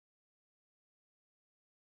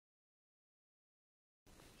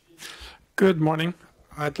Good morning.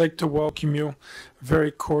 I'd like to welcome you very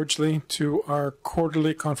cordially to our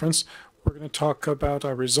quarterly conference. We're going to talk about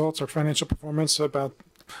our results, our financial performance, about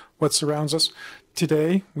what surrounds us.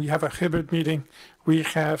 Today, we have a hybrid meeting. We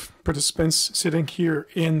have participants sitting here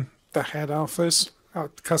in the head office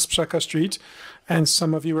at Kasprzaka Street, and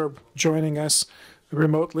some of you are joining us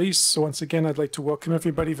remotely. So once again, I'd like to welcome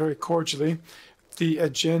everybody very cordially. The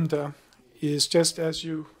agenda is just as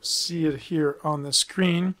you see it here on the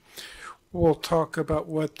screen. We'll talk about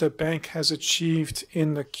what the bank has achieved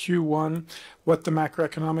in the Q1, what the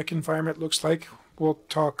macroeconomic environment looks like. We'll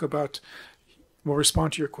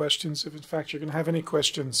respond to your questions if in fact you're going to have any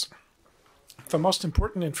questions. The most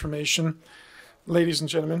important information, ladies and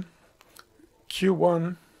gentlemen,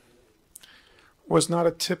 Q1 was not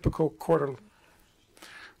a typical quarter.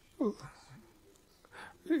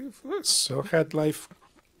 So had life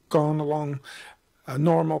gone along a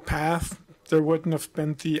normal path, there wouldn't have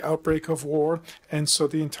been the outbreak of war, and so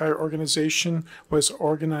the entire organization was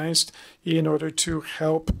organized in order to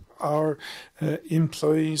help our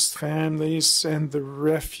employees, families, and the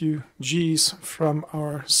refugees from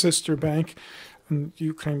our sister bank,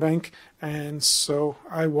 Ukraine Bank. And so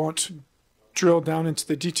I won't drill down into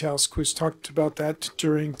the details because we talked about that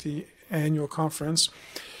during the annual conference.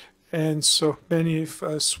 And so many of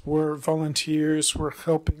us were volunteers, were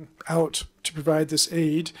helping out to provide this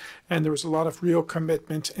aid, and there was a lot of real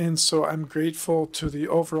commitment. And so I'm grateful to the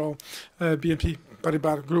overall BNP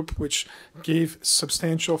Paribas group, which gave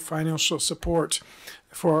substantial financial support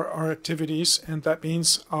for our activities. And that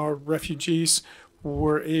means our refugees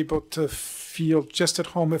were able to feel just at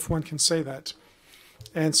home, if one can say that.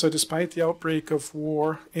 And so despite the outbreak of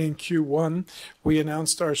war in Q1, we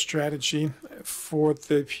announced our strategy for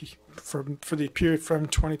the period from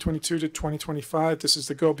 2022 to 2025. This is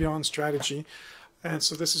the Go Beyond strategy. And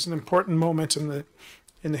so this is an important moment in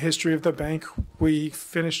the history of the bank. We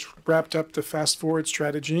wrapped up the Fast Forward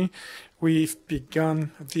strategy. We've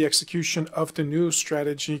begun the execution of the new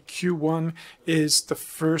strategy. Q1 is the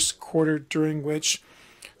first quarter during which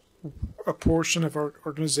a portion of our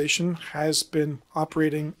organization has been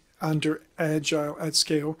operating under agile at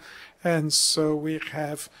scale. And so we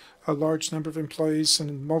have a large number of employees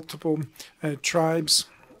in multiple tribes.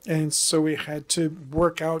 And so we had to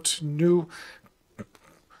work out new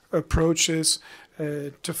approaches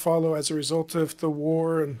to follow as a result of the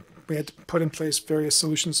war. And we had to put in place various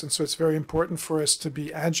solutions. And so it's very important for us to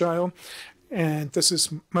be agile. And this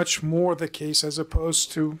is much more the case as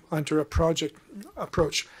opposed to under a project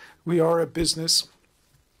approach. We are a business,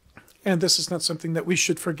 and this is not something that we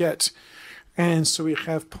should forget. And so we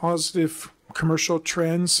have positive commercial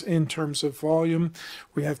trends in terms of volume.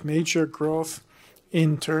 We have major growth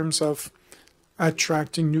in terms of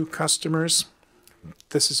attracting new customers.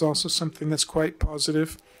 This is also something that's quite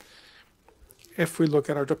positive. If we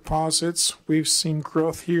look at our deposits, we've seen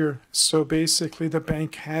growth here. So basically the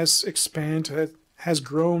bank has expanded, has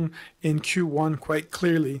grown in Q1 quite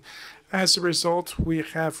clearly. As a result, we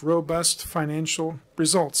have robust financial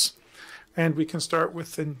results. And we can start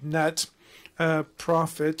with the net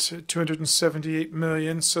profit, 278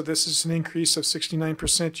 million. So this is an increase of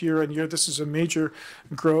 69% year on year. This is a major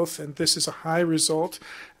growth, and this is a high result.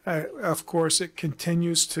 Of course, it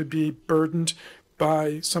continues to be burdened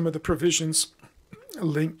by some of the provisions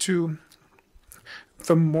linked to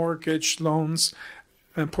the mortgage loans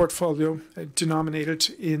portfolio denominated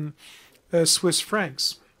in Swiss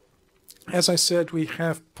francs. As I said, we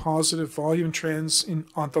have positive volume trends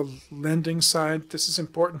on the lending side. This is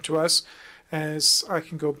important to us. As I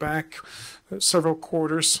can go back several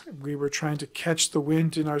quarters, we were trying to catch the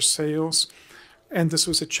wind in our sales, and this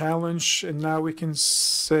was a challenge. And now we can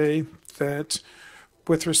say that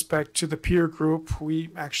with respect to the peer group, we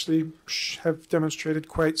actually have demonstrated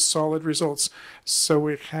quite solid results. So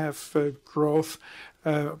we have growth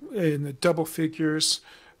in the double figures,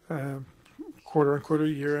 quarter on quarter,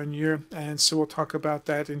 year on year. And so we'll talk about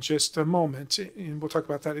that in just a moment, and we'll talk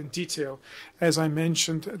about that in detail. As I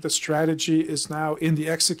mentioned, the strategy is now in the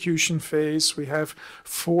execution phase. We have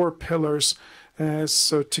 4 pillars.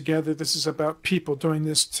 So together, this is about people doing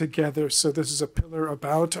this together. So this is a pillar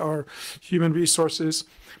about our human resources.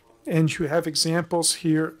 And you have examples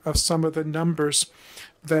here of some of the numbers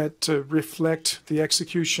that reflect the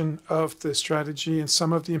execution of the strategy and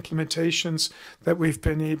some of the implementations that we've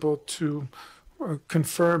been able to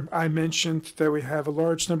confirm. I mentioned that we have a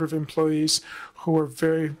large number of employees who are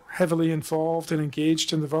very heavily involved and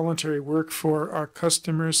engaged in the voluntary work for our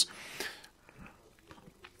customers.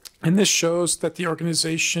 And this shows that the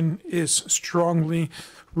organization is strongly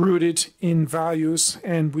rooted in values,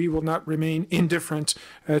 and we will not remain indifferent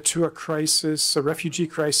to a crisis, a refugee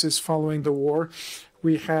crisis following the war.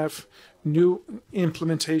 We have new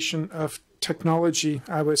implementation of technology.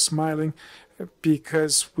 I was smiling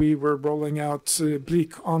because we were rolling out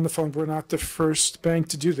Bleak on the phone. We're not the first bank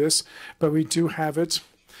to do this, but we do have it.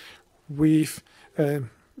 We've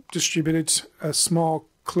distributed a small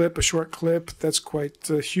clip, a short clip that's quite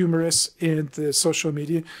humorous in the social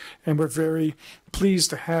media, and we're very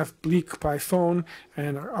pleased to have Bleak by phone,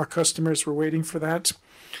 and our customers were waiting for that.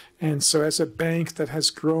 And so as a bank that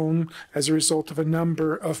has grown as a result of a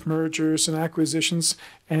number of mergers and acquisitions,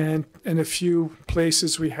 and in a few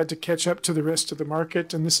places we had to catch up to the rest of the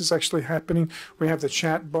market, and this is actually happening. We have the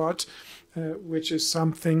chat bot, which is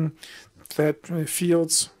something that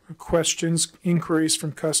fields questions, inquiries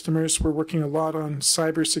from customers. We're working a lot on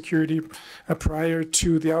cybersecurity. Prior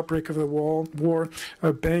to the outbreak of the war,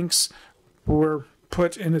 banks were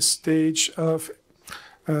put in a stage of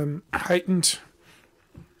heightened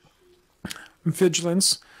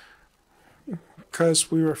vigilance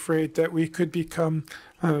because we were afraid that we could become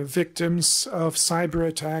victims of cyber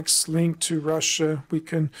attacks linked to Russia. We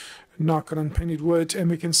can knock on unpainted wood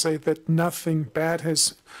and we can say that nothing bad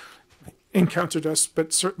has encountered us,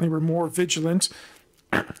 but certainly we're more vigilant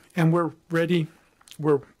and we're ready.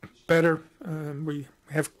 We're better. We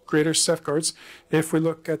have greater safeguards. If we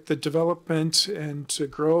look at the development and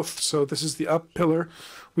growth, so this is the up pillar,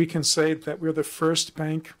 we can say that we're the first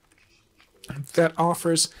bank that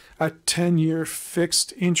offers a 10-year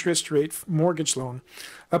fixed interest rate mortgage loan.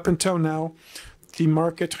 Up until now, the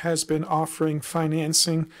market has been offering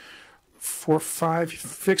financing for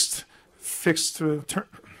fixed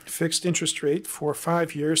interest rate for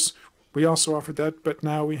 5 years. We also offered that, but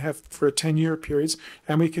now we have for a 10-year periods,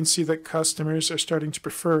 and we can see that customers are starting to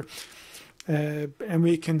prefer, and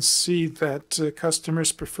we can see that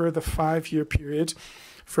customers prefer the 5-year period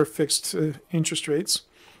for fixed interest rates.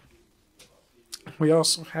 We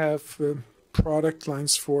also have product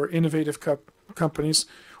lines for innovative companies.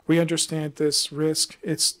 We understand this risk.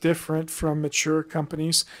 It's different from mature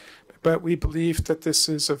companies, but we believe that this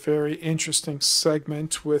is a very interesting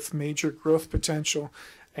segment with major growth potential,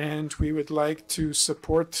 and we would like to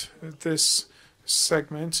support this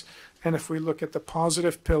segment. And if we look at the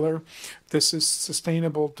positive pillar, this is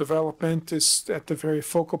sustainable development is at the very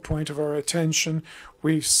focal point of our attention.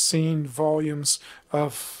 We've seen volumes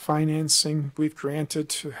of financing we've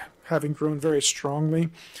granted having grown very strongly,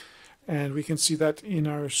 and we can see that in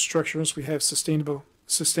our structures. We have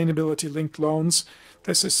sustainability-linked loans.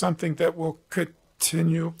 This is something that will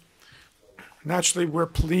continue. Naturally, we're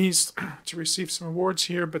pleased to receive some awards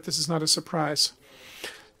here, but this is not a surprise.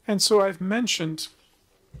 And so I've mentioned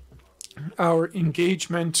our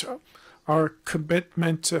engagement, our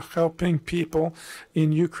commitment to helping people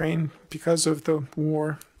in Ukraine because of the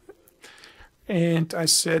war. And I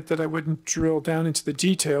said that I wouldn't drill down into the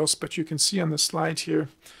details, but you can see on the slide here,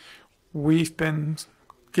 we've been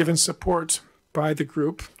given support by the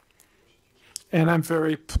group. And I'm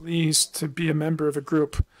very pleased to be a member of a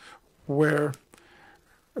group where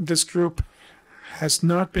this group has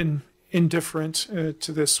not been indifferent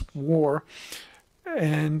to this war.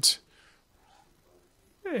 And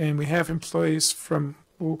we have employees from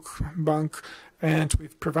Bank, and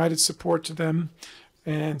we've provided support to them.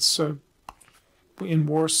 And so in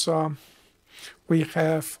Warsaw, we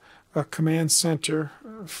have a command center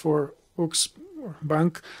for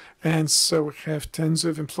Bank, and so we have tens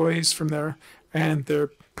of employees from there, and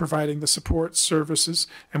they're providing the support services,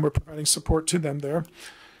 and we're providing support to them there.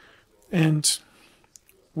 And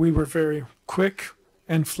we were very quick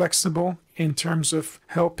and flexible in terms of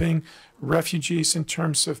helping refugees in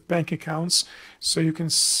terms of bank accounts. So you can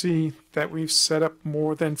see that we've set up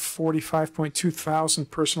more than 45.2 thousand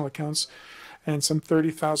personal accounts and some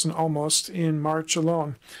 30,000 almost in March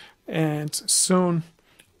alone. And soon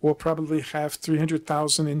we'll probably have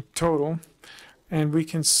 300,000 in total. And we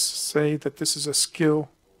can say that this is a skill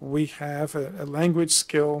we have, a language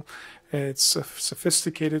skill. It's a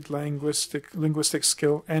sophisticated linguistic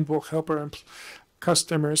skill, and will help our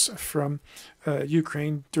customers from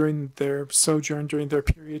Ukraine during their sojourn, during their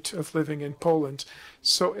period of living in Poland.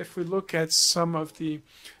 So if we look at some of the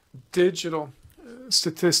digital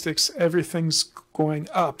statistics, everything's going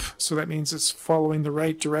up. So that means it's following the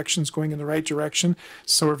right directions, going in the right direction.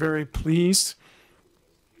 So we're very pleased.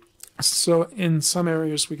 So in some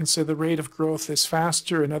areas, we can say the rate of growth is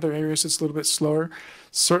faster. In other areas, it's a little bit slower.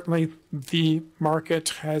 Certainly, the market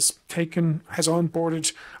has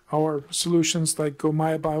onboarded our solutions like Go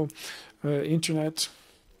Mobile, Internet,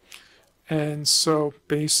 And so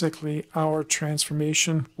basically our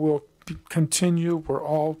transformation will continue. We're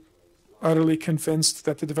all utterly convinced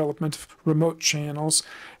that the development of remote channels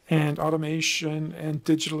and automation and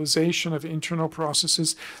digitalization of internal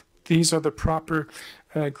processes, these are the proper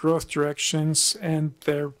growth directions, and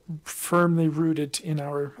they're firmly rooted in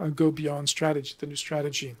our Go Beyond strategy, the new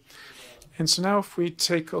strategy. And so now if we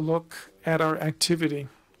take a look at our activity,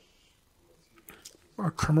 our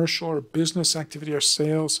commercial or business activity, our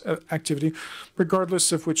sales activity,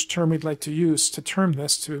 regardless of which term we'd like to use to term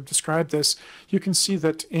this, to describe this, you can see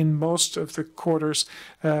that in most of the quarters,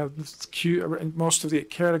 in most of the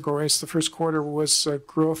categories, the first quarter was a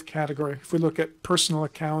growth category. If we look at personal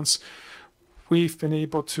accounts, we've been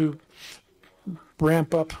able to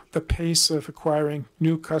ramp up the pace of acquiring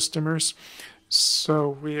new customers. So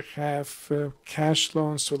we have cash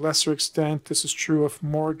loans to a lesser extent. This is true of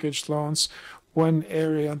mortgage loans. One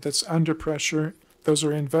area that's under pressure, those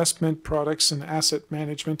are investment products and asset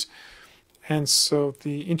management. And so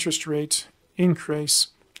the interest rate increase,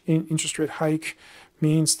 interest rate hike,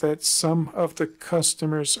 means that some of the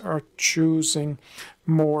customers are choosing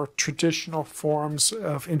more traditional forms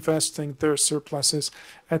of investing their surpluses.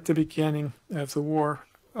 At the beginning of the war,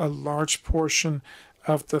 a large portion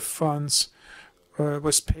of the funds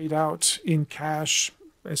was paid out in cash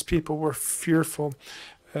as people were fearful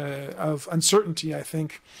of uncertainty, I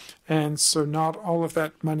think. And so not all of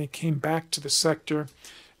that money came back to the sector.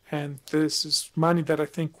 And this is money that I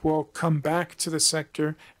think will come back to the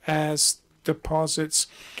sector as deposits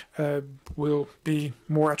will be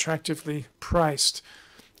more attractively priced.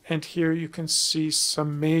 And here you can see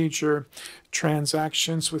some major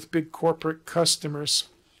transactions with big corporate customers.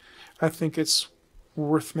 I think it's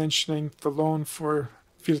worth mentioning the loan for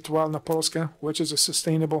Wirtualna Polska, which is a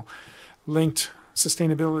sustainable linked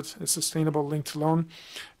loan.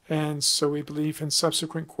 And so we believe in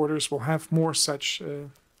subsequent quarters we'll have more such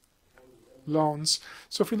loans.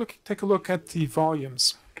 So if we take a look at the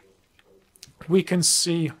volumes, we can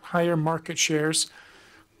see higher market shares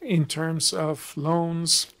in terms of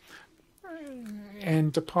loans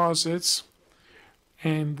and deposits.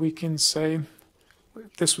 And we can say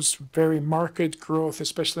this was very marked growth,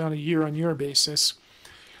 especially on a year-on-year basis.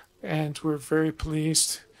 And we're very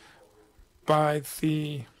pleased by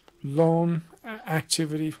the loan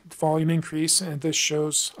activity volume increase, and this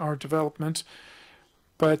shows our development.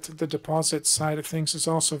 But the deposit side of things is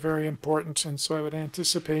also very important, and so I would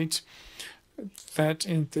anticipate that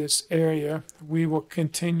in this area we will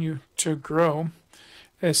continue to grow,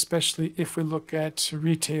 especially if we look at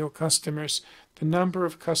retail customers. The number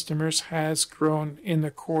of customers has grown in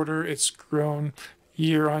the quarter. It's grown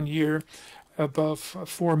year on year above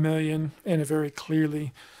 4 million in a very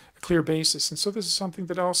clear basis. And so this is something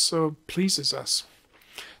that also pleases us.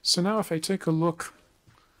 So now if I take a look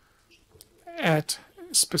at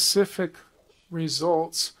specific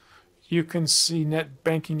results, you can see net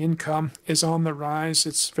banking income is on the rise.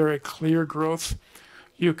 It's very clear growth.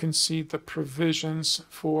 You can see the provisions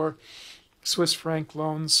for Swiss franc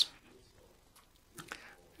loans.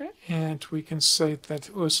 And we can say that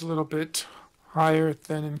it was a little bit higher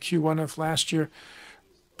than in Q1 of last year,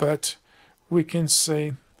 but we can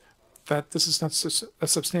say that this is not a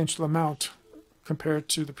substantial amount compared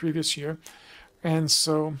to the previous year. And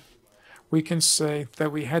so we can say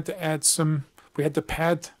that we had to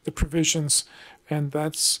pad the provisions, and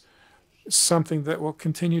that's something that will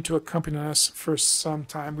continue to accompany us for some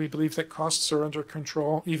time. We believe that costs are under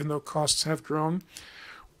control, even though costs have grown.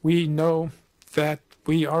 We know that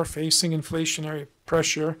we are facing inflationary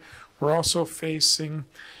pressure. We're also facing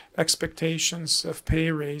expectations of pay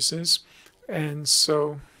raises, and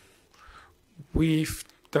so we've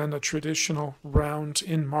done a traditional round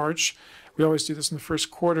in March. We always do this in the first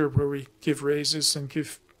quarter where we give raises and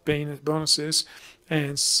give bonuses,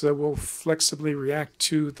 and so we'll flexibly react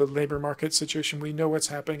to the labor market situation. We know what's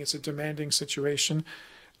happening. It's a demanding situation,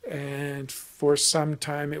 and for some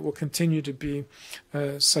time it will continue to be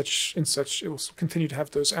it will continue to have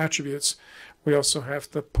those attributes. We also have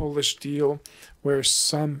the Polish deal where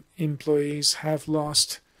some employees have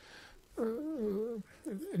lost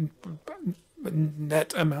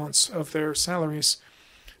net amounts of their salaries,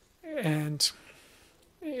 and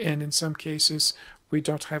in some cases we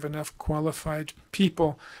don't have enough qualified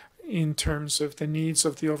people in terms of the needs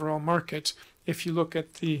of the overall market. If you look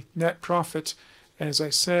at the net profit, as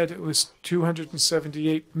I said, it was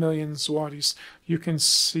 278 million zlotys. You can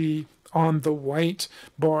see on the white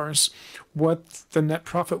bars what the net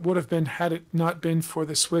profit would have been had it not been for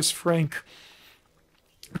the Swiss franc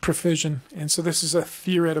provision. And so this is a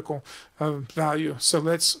theoretical value. So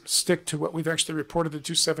let's stick to what we've actually reported, the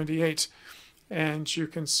 278. And you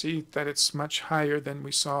can see that it's much higher than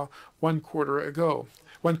we saw 1 quarter ago,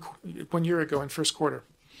 one year ago in first quarter.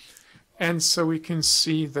 And so we can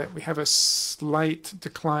see that we have a slight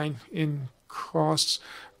decline in costs.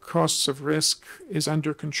 Costs of risk is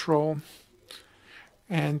under control.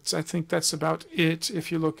 And I think that's about it. If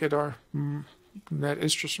you look at our net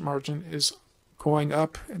interest margin is going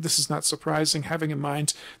up. This is not surprising, having in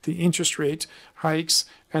mind the interest rate hikes.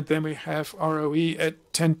 And then we have ROE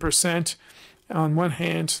at 10%. On one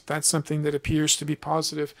hand, that's something that appears to be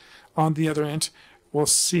positive. On the other hand, we'll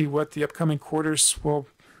see what the upcoming quarters will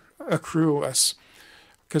accrue us,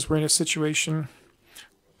 because we're in a situation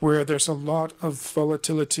where there's a lot of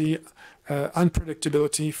volatility,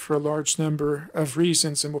 unpredictability for a large number of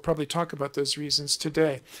reasons, and we'll probably talk about those reasons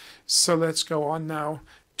today. So let's go on now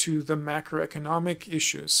to the macroeconomic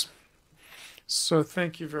issues. So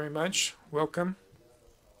thank you very much. Welcome.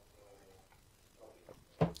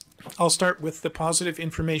 I'll start with the positive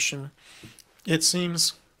information. It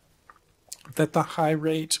seems that the high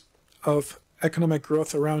rate of economic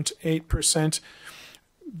growth, around 8%,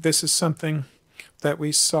 this is something that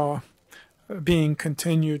we saw being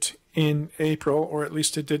continued in April, or at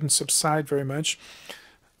least it didn't subside very much.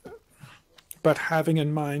 But having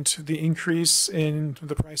in mind the increase in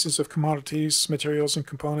the prices of commodities, materials and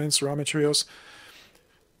components, raw materials,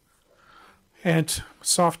 and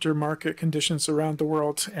softer market conditions around the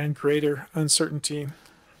world and greater uncertainty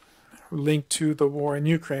linked to the war in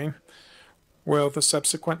Ukraine, well, the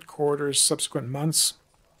subsequent quarters, subsequent months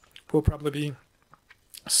will probably be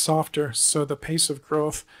softer. So the pace of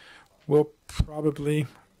growth will probably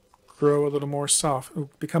grow a little more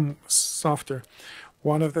become softer.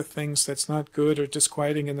 One of the things that's not good or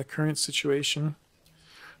disquieting in the current situation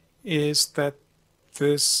is that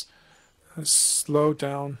this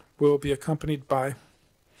slowdown will be accompanied by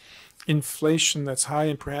inflation that's high,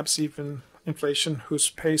 and perhaps even inflation whose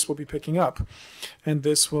pace will be picking up. And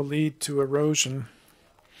this will lead to erosion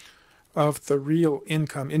of the real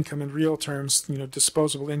income in real terms,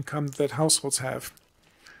 disposable income that households have.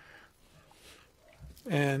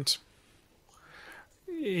 And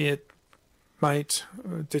it might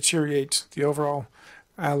deteriorate the overall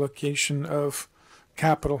allocation of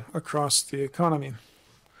capital across the economy.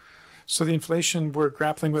 So the inflation we're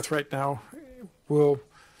grappling with right now will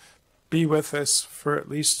be with us for at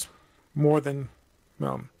least more than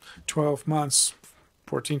 12 months,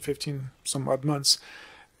 14, 15, some odd months.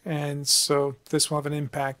 And so this will have an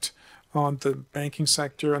impact on the banking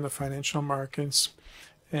sector, on the financial markets.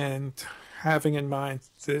 And having in mind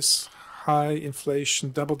this high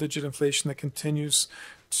inflation, double-digit inflation that continues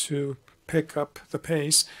to pick up the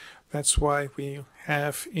pace, that's why we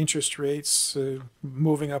have interest rates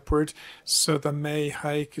moving upward. So the May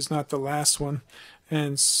hike is not the last one.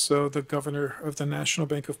 And so the governor of the National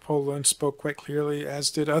Bank of Poland spoke quite clearly, as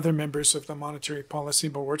did other members of the Monetary Policy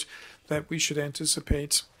Board, that we should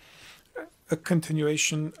anticipate a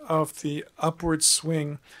continuation of the upward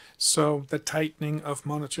swing, so the tightening of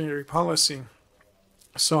monetary policy.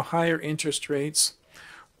 So higher interest rates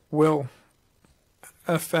will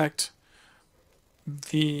affect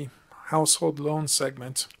the household loan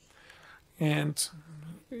segment, and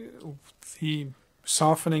the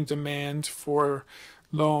softening demand for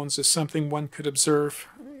loans is something one could observe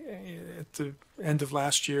at the end of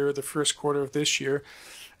last year, the first quarter of this year.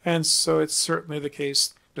 And so it's certainly the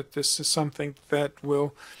case that this is something that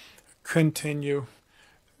will continue.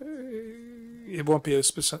 It won't be a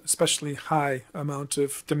especially high amount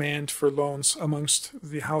of demand for loans amongst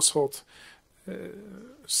the household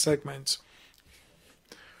segment.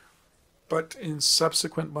 But in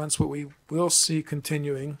subsequent months, what we will see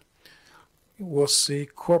continuing, we'll see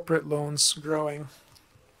corporate loans growing,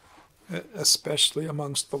 especially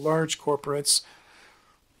amongst the large corporates,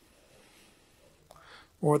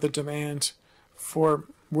 or the demand for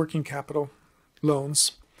working capital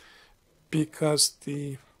loans, because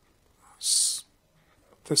the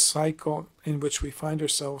cycle in which we find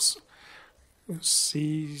ourselves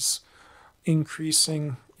sees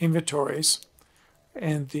increasing inventories,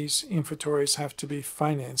 and these inventories have to be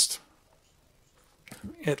financed,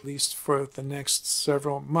 at least for the next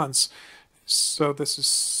several months. So this is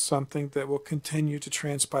something that will continue to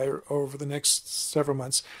transpire over the next several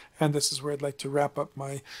months. And this is where I'd like to wrap up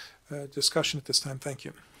my discussion at this time. Thank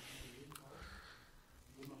you.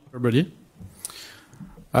 Everybody.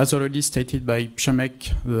 As already stated by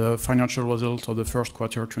Przemek, the financial results of the first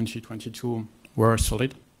quarter 2022 were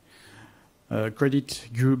solid. Credit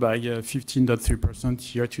grew by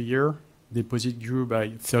 15.3% year to year. Deposit grew by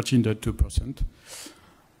 13.2%.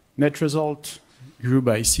 Net result grew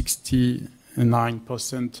by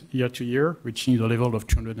 69% year to year, reaching the level of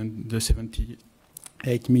 270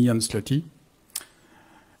 8 million zloty.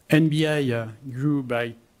 NBI grew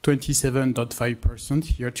by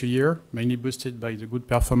 27.5% year to year, mainly boosted by the good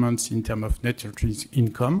performance in terms of net interest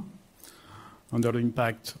income, under the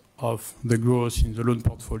impact of the growth in the loan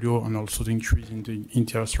portfolio and also the increase in the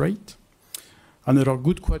interest rate. Another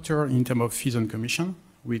good quarter in terms of fees and commission,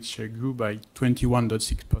 which grew by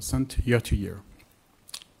 21.6% year to year.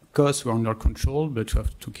 Costs were under control, but you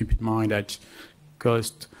have to keep in mind that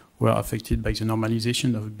costs were affected by the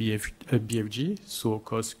normalization of BFG, so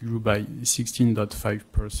costs grew by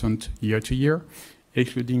 16.5% year to year,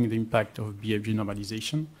 excluding the impact of BFG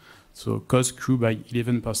normalization. So costs grew by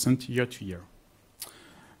 11% year to year.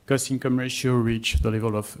 Cost-income ratio reached the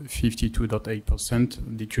level of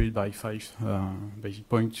 52.8%, decreased by 5 basis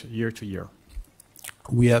points year to year.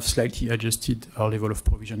 We have slightly adjusted our level of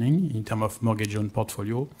provisioning in terms of mortgage loan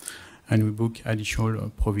portfolio, and we book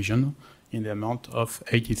additional provision in the amount of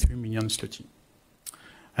 83 million zloty.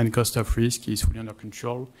 And cost of risk is fully under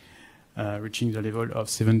control, reaching the level of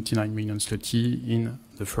 79 million zloty in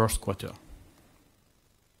the first quarter.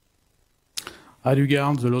 As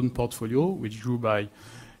regards the loan portfolio, which grew by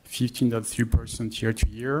 15.3% year to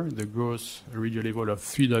year, the growth reached a level of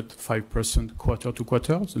 3.5% quarter to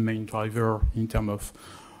quarter. The main driver in terms of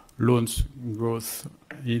loans growth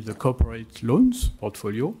is the corporate loans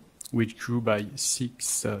portfolio, which grew by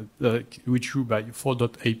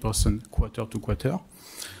 4.8% quarter to quarter.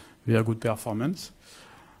 Very good performance.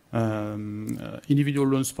 Individual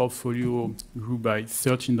loans portfolio grew by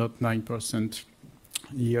 13.9%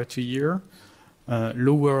 year to year.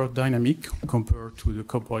 Lower dynamic compared to the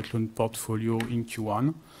corporate loan portfolio in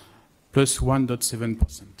Q1, plus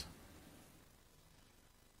 1.7%.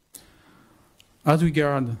 As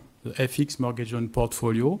regards the FX mortgage loan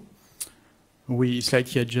portfolio, we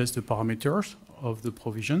slightly adjust the parameters of the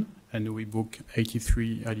provision, and we book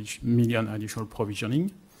 83 million additional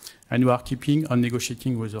provisioning, and we are keeping on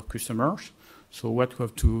negotiating with our customers. So what we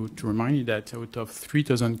have to remind is that out of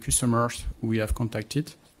 3,000 customers we have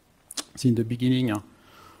contacted since the beginning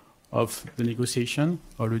of the negotiation,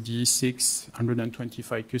 already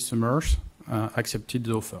 625 customers accepted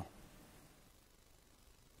the offer.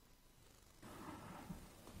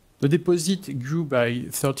 The deposit grew by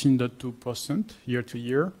 13.2% year to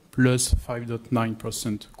year, plus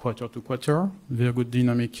 5.9% quarter to quarter. Very good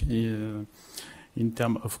dynamic in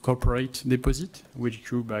terms of corporate deposit, which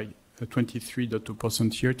grew by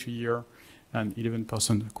 23.2% year to year and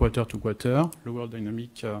 11% quarter to quarter. Lower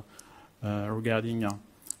dynamic regarding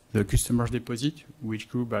the customer's deposit, which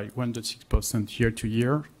grew by 1.6% year to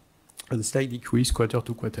year, and a slight decrease quarter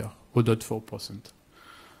to quarter, 0.4%.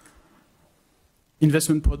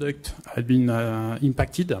 Investment product had been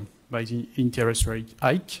impacted by the interest rate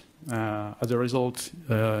hike. As a result,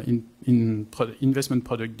 investment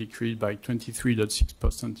product decreased by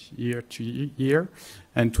 23.6% year to year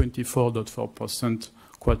and 24.4%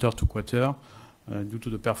 quarter to quarter due to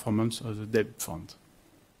the performance of the debt fund.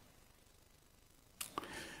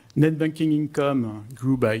 Net banking income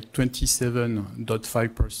grew by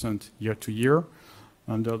 27.5% year to year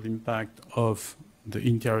under the impact of the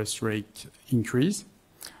interest rate increase,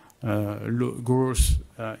 growth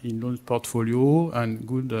in loans portfolio, and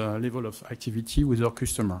good level of activity with our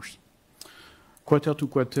customers. Quarter to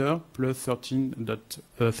quarter, plus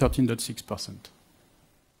 13.6%.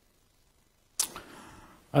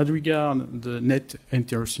 As regards the net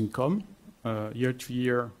interest income, year to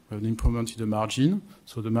year, an improvement in the margin.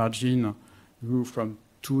 So the margin grew from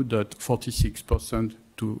 2.46%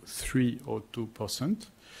 to 3.02%.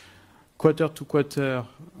 Quarter to quarter,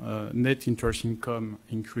 net interest income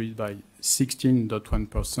increased by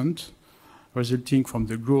 16.1%, resulting from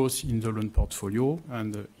the growth in the loan portfolio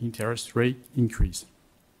and the interest rate increase.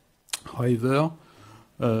 However,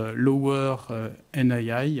 lower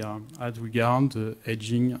NII as regards the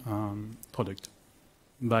hedging product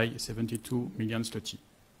by 72 million zloty.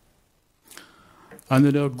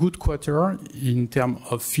 Another good quarter in terms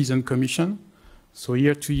of fees and commission. So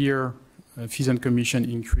year to year, fees and commission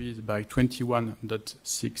increased by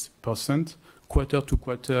 21.6%. Quarter to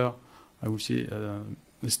quarter, I would say a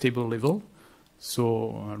stable level,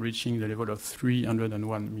 so reaching the level of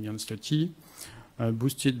 301 million zloty,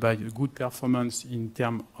 boosted by a good performance in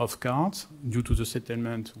terms of cards due to the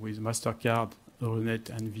settlement with MasterCard,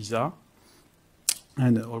 Euronet, and Visa,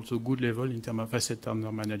 and also good level in terms of asset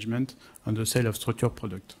under management and the sale of structured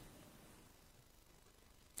product.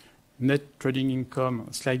 Net trading income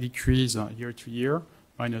slight decrease year to year,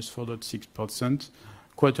 minus 4.6%.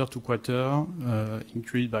 Quarter to quarter,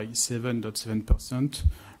 increased by 7.7%,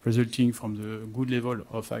 resulting from the good level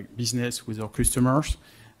of business with our customers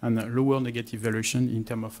and lower negative valuation in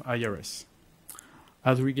terms of IRS.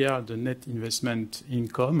 As regards the net investment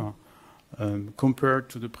income, compared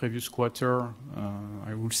to the previous quarter,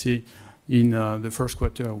 I will say in the first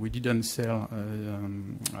quarter we didn't sell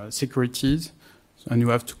securities, and you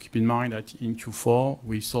have to keep in mind that in Q4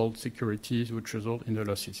 we sold securities which result in the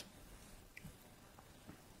losses.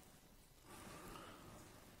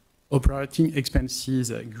 Operating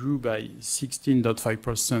expenses grew by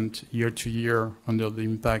 16.5% year to year under the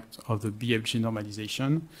impact of the BFG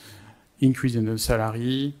normalization, increase in the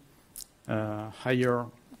salary, higher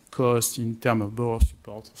cost in terms of borrower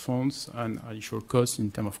support funds, and additional costs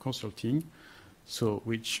in terms of consulting, so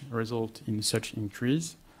which result in such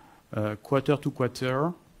increase. Quarter to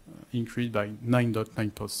quarter increased by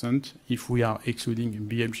 9.9% if we are excluding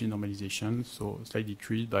BFG normalization, so slight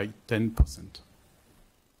decrease by 10%.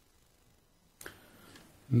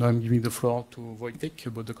 Now I'm giving the floor to Wojtek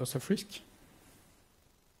about the cost of risk.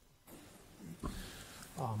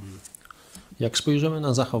 Jak spojrzymy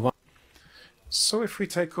na zachowanie. So if we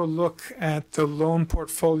take a look at the loan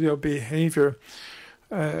portfolio behavior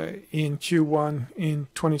in Q1 in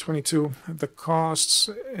 2022, the costs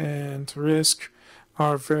and risk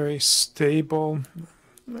are very stable.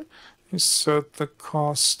 So the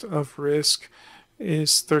cost of risk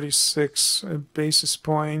is 36 basis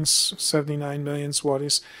points, 79 million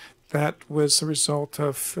zlotys. That was a result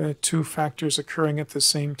of two factors occurring at the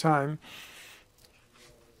same time.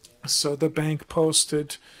 So the bank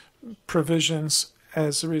posted provisions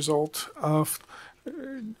as a result of,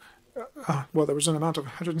 well, there was an amount of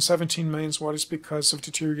 117 million zlotys because of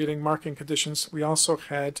deteriorating market conditions. We also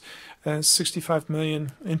had 65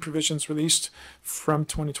 million in provisions released from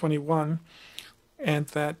 2021, and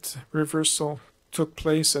that reversal took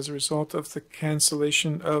place as a result of the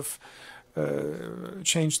cancellation of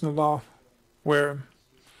change in the law where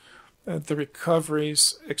the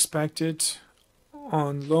recoveries expected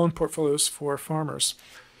on loan portfolios for farmers.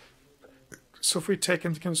 So if we take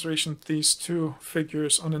into consideration these two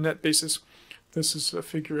figures on a net basis, this is a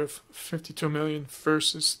figure of 52 million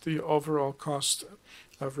versus the overall cost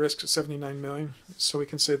of risk of 79 million. So we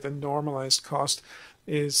can say the normalized cost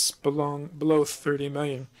is below 30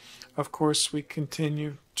 million. Of course, we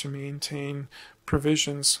continue to maintain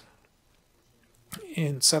provisions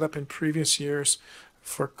set up in previous years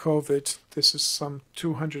for COVID. This is some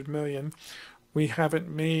 200 million. We haven't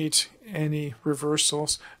made any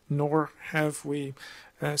reversals, nor have we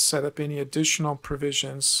set up any additional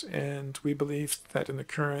provisions, and we believe that in the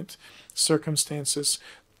current circumstances,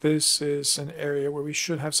 this is an area where we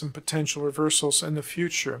should have some potential reversals in the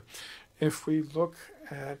future. If we look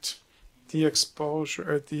at the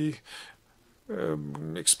exposure,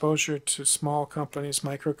 exposure to small companies,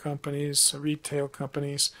 micro companies, retail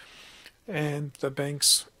companies, and the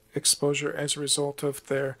bank's exposure as a result of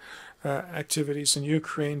their activities in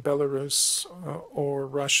Ukraine, Belarus, or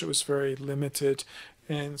Russia was very limited.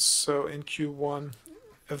 And so in Q1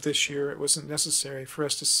 of this year, it wasn't necessary for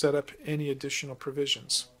us to set up any additional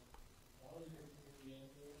provisions.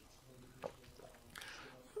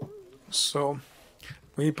 So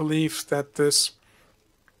we believe that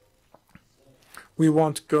we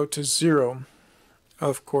won't go to zero,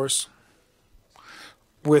 of course,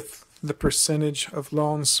 with the percentage of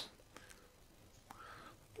loans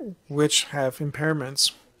which have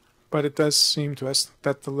impairments, but it does seem to us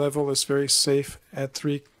that the level is very safe at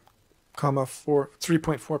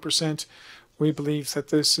 3.4%. We believe that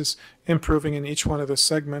this is improving in each one of the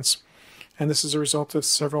segments, and this is a result of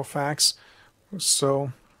several facts.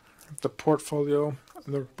 So the portfolio,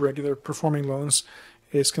 the regular performing loans,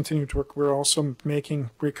 is continuing to work. We're also making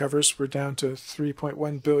recovers. We're down to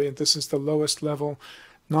 3.1 billion. This is the lowest level,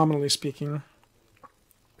 nominally speaking,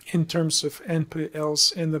 in terms of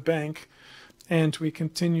NPLs in the bank, and we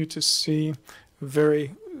continue to see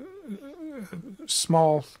very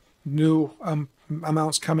small new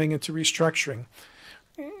amounts coming into restructuring.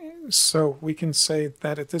 So we can say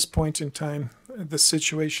that at this point in time, the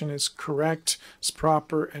situation is correct, it's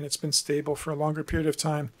proper, and it's been stable for a longer period of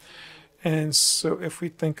time. And so if we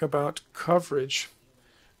think about coverage,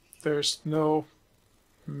 there's no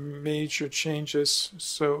major changes.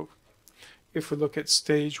 So if we look at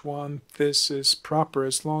stage one, this is proper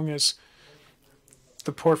as long as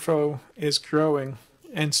the portfolio is growing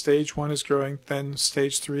and stage one is growing, then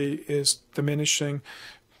stage three is diminishing.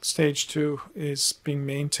 Stage two is being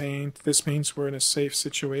maintained. This means we're in a safe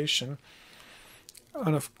situation.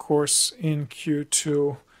 And of course, in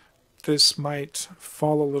Q2, this might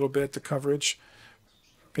fall a little bit, the coverage,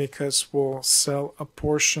 because we'll sell a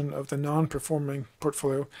portion of the non-performing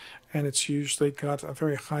portfolio, and it's usually got a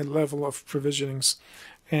very high level of provisionings,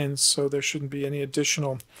 and so there shouldn't be any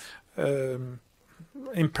additional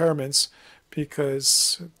impairments.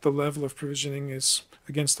 because the level of provisioning is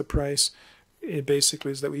against the price. It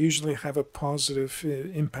basically is that we usually have a positive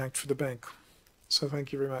impact for the bank. So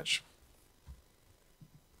thank you very much.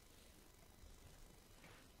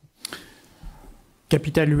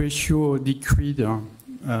 Capital ratio decreased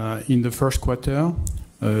in the first quarter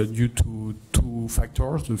due to two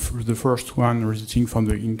factors. The first one resulting from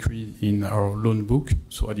the increase in our loan book,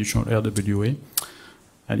 so additional RWA,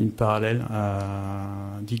 and in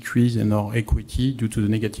parallel, decrease in our equity due to the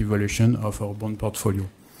negative valuation of our bond portfolio.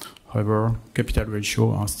 However, capital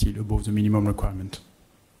ratios are still above the minimum requirement.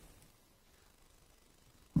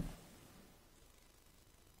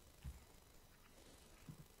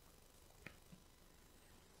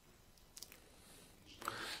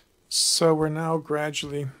 So we're now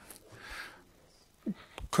gradually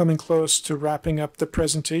coming close to wrapping up the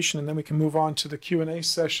presentation, and then we can move on to the Q&A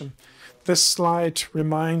session. This slide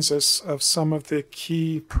reminds us of some of the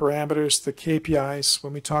key parameters, the KPIs,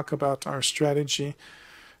 when we talk about our strategy.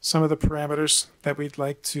 Some of the parameters that we'd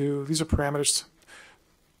like to, these are parameters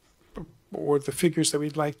or the figures that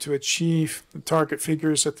we'd like to achieve, the target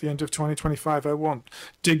figures at the end of 2025. I won't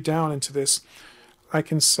dig down into this. I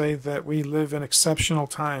can say that we live in exceptional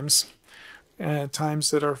times, times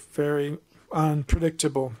that are very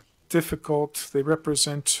unpredictable, difficult. They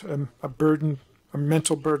represent a burden, a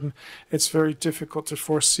mental burden. It's very difficult to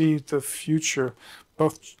foresee the future,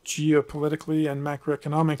 both geopolitically and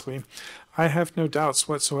macroeconomically. I have no doubts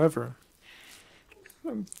whatsoever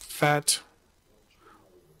that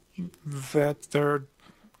there are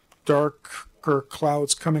darker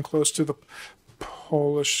clouds coming close to the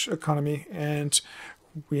Polish economy, and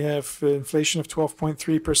we have inflation of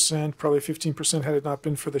 12.3%, probably 15% had it not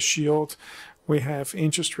been for the shield. We have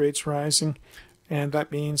interest rates rising, and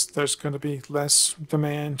that means there's going to be less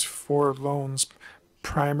demand for loans,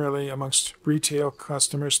 primarily amongst retail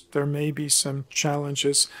customers. There may be some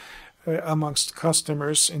challenges amongst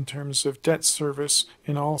customers in terms of debt service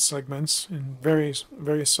in all segments, in various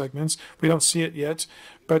segments. We don't see it yet,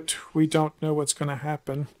 but we don't know what's going to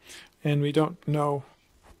happen. And we don't know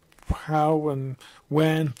how and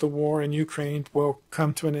when the war in Ukraine will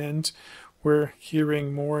come to an end. We're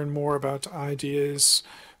hearing more and more about ideas,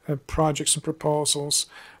 projects and proposals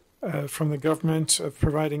from the government of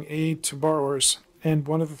providing aid to borrowers. And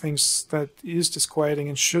one of the things that is disquieting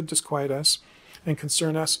and should disquiet us and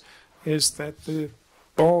concern us is that the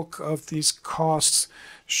bulk of these costs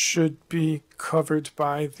should be covered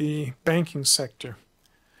by the banking sector.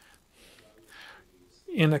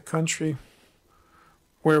 In a country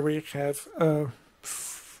where we have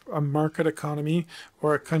a market economy,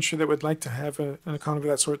 or a country that would like to have an economy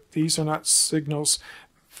of that sort, these are not signals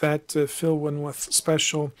that fill one with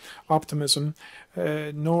special optimism,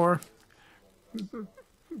 nor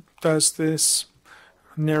does this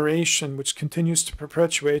narration, which continues to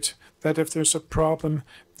perpetuate that if there's a problem,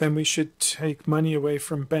 then we should take money away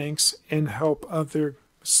from banks and help other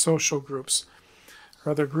social groups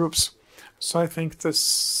or other groups. So I think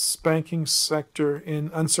this banking sector in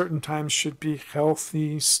uncertain times should be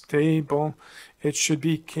healthy, stable. It should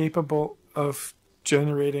be capable of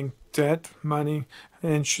generating debt, money,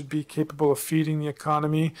 and should be capable of feeding the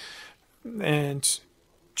economy and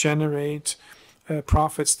generate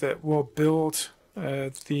profits that will build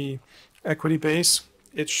the equity base.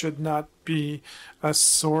 It should not be a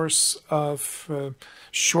source of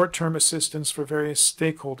short-term assistance for various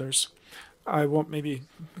stakeholders. I won't maybe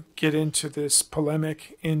get into this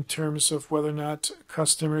polemic in terms of whether or not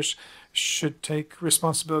customers should take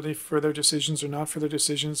responsibility for their decisions or not for their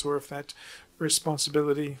decisions, or if that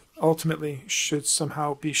responsibility ultimately should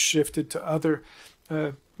somehow be shifted to other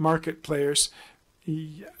market players.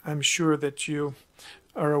 I'm sure that you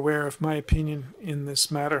are aware of my opinion in this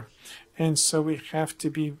matter. And so we have to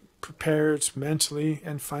be prepared mentally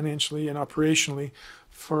and financially and operationally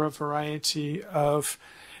for a variety of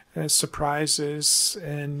surprises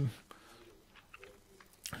and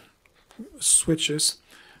switches.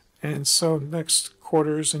 And so next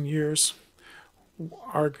quarters and years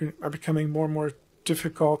are becoming more and more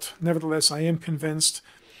difficult. Nevertheless, I am convinced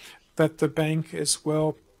that the bank is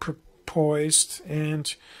well poised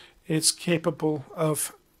and it's capable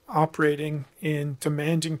of operating in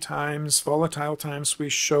demanding times, volatile times. We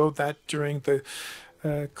showed that during the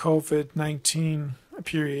COVID-19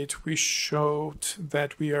 period. We showed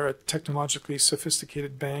that we are a technologically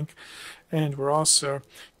sophisticated bank, and we're also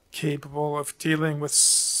capable of dealing with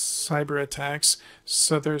cyber attacks.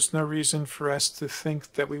 So there's no reason for us to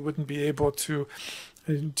think that we wouldn't be able to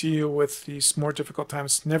deal with these more difficult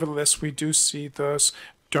times. Nevertheless, we do see those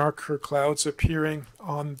darker clouds appearing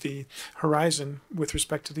on the horizon with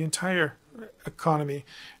respect to the entire economy.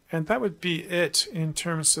 And that would be it in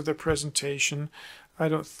terms of the presentation. I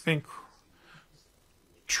don't think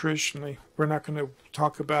traditionally we're not going to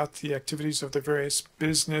talk about the activities of the various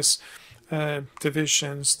business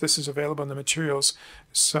divisions. This is available in the materials.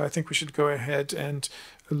 So I think we should go ahead and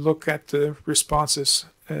look at the responses,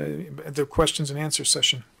 the questions and answer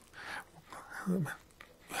session.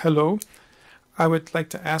 Hello. I would like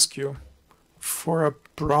to ask you for a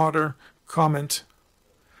broader comment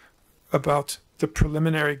about the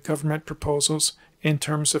preliminary government proposals in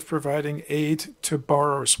terms of providing aid to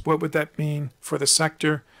borrowers. What would that mean for the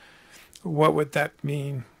sector? What would that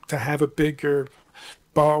mean to have a bigger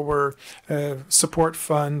borrower support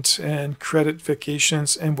fund and credit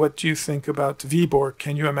vacations? And what do you think about WIBOR?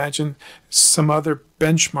 Can you imagine some other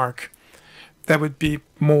benchmark that would be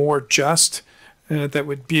more just, that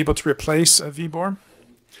would be able to replace a WIBOR?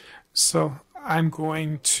 So I'm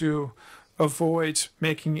going to avoid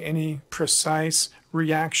making any precise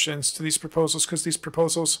reactions to these proposals because these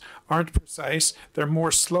proposals aren't precise. They're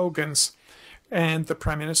more slogans. And the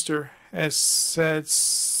Prime Minister has said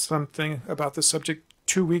something about the subject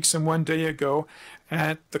 2 weeks and 1 day ago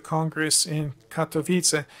at the Congress in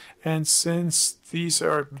Katowice. And since these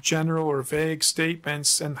are general or vague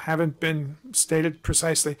statements and haven't been stated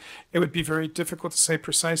precisely, it would be very difficult to say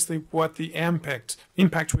precisely what the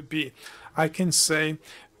impact would be. I can say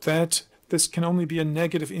that this can only be a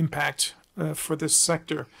negative impact for this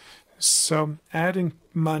sector. So adding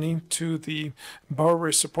money to the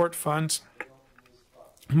Borrower Support Fund,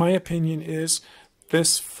 my opinion is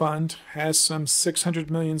this fund has some 600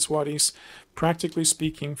 million zlotys. Practically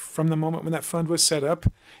speaking, from the moment when that fund was set up,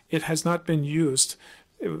 it has not been used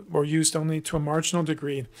or used only to a marginal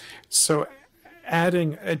degree. So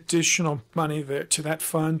adding additional money there to that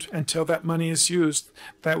fund until that money is used,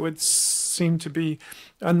 that would seem to be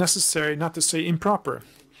unnecessary, not to say improper.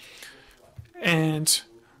 And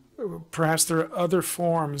perhaps there are other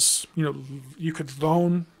forms, you could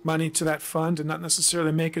loan money to that fund and not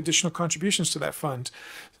necessarily make additional contributions to that fund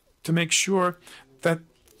to make sure that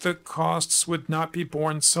the costs would not be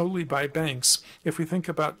borne solely by banks. If we think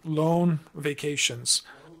about loan vacations,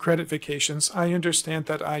 credit vacations, I understand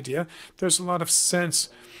that idea. There's a lot of sense.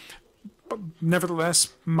 But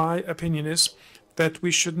nevertheless, my opinion is that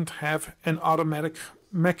we shouldn't have an automatic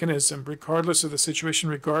mechanism, regardless of the situation,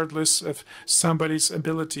 regardless of somebody's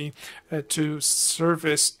ability to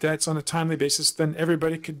service debts on a timely basis, then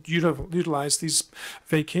everybody could utilize these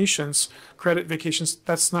vacations, credit vacations.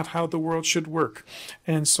 That's not how the world should work.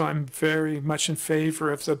 And so I'm very much in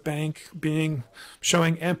favor of the bank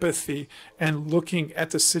showing empathy and looking at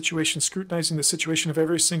the situation, scrutinizing the situation of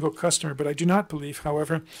every single customer. But I do not believe,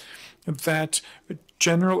 however, that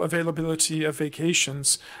general availability of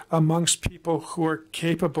vacations amongst people who are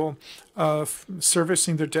capable of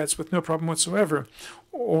servicing their debts with no problem whatsoever,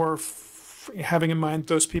 or having in mind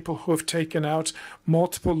those people who have taken out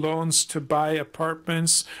multiple loans to buy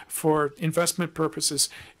apartments for investment purposes.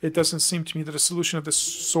 It doesn't seem to me that a solution of this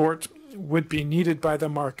sort would be needed by the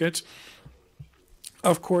market.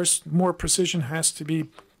 Of course, more precision has to be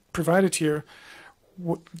provided here.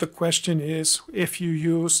 The question is, if you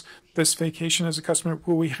use this vacation as a customer,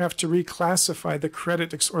 will we have to reclassify the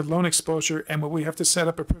credit or loan exposure, and will we have to set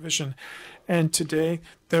up a provision? And today,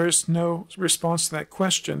 there is no response to that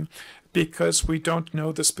question because we don't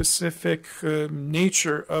know the specific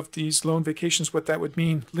nature of these loan vacations, what that would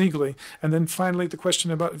mean legally. And then finally, the question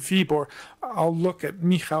about WIBOR. I'll look at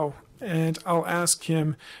Michał and I'll ask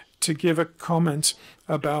him to give a comment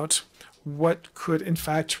about what could in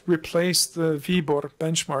fact replace the WIBOR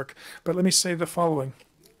benchmark. But let me say the following.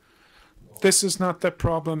 This is not the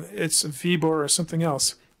problem, it's WIBOR or something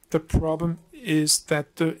else. The problem is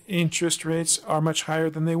that the interest rates are much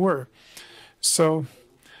higher than they were. So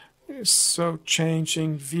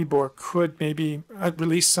changing WIBOR could maybe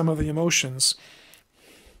release some of the emotions.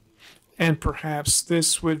 And perhaps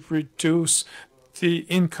this would reduce the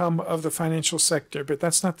income of the financial sector, but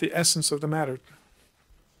that's not the essence of the matter.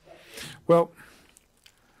 Well,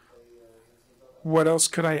 what else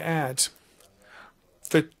could I add?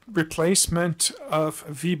 The replacement of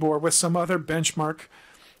WIBOR with some other benchmark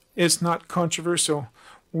is not controversial.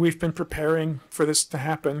 We've been preparing for this to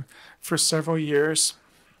happen for several years.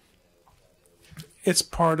 It's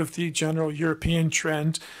part of the general European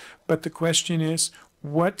trend, but the question is,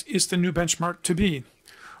 what is the new benchmark to be?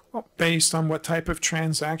 Well, based on what type of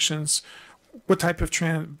transactions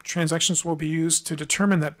will be used to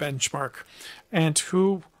determine that benchmark, and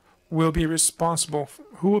who will be responsible,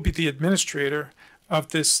 who will be the administrator of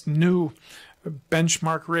this new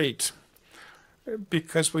benchmark rate?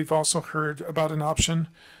 Because we've also heard about an option,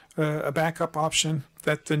 a backup option,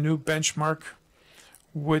 that the new benchmark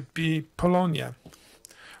would be Polonia.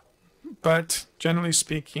 But generally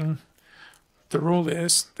speaking, the rule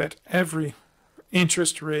is that every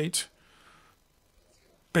interest rate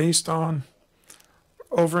based on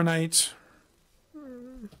overnight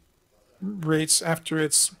rates after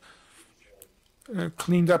it's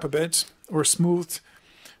cleaned up a bit or smoothed,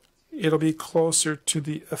 it'll be closer to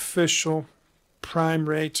the official prime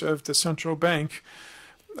rate of the central bank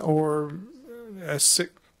or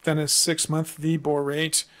than a 6-month VBOR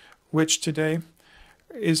rate, which today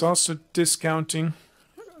is also discounting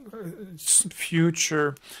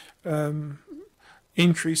future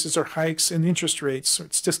increases or hikes in interest rates. So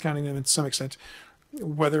it's discounting them to some extent,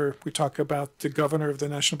 whether we talk about the governor of the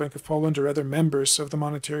National Bank of Poland or other members of the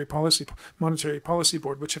Monetary Policy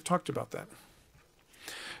Board, which have talked about that.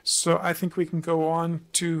 So I think we can go on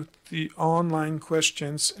to the online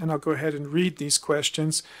questions, and I'll go ahead and read these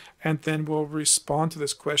questions, and then we'll respond to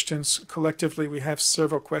these questions. Collectively, we have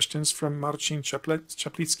several questions from Marcin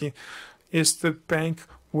Czaplicki. Is the bank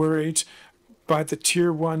worried by the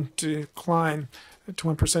Tier 1 decline to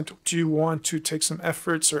 1%? Do you want to take some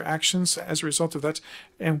efforts or actions as a result of that?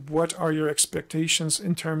 And what are your expectations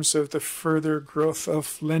in terms of the further growth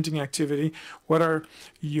of lending activity? How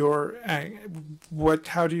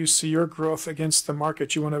do you see your growth against the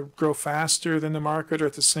market? You want to grow faster than the market or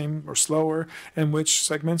at the same or slower? And which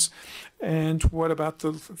segments? And what about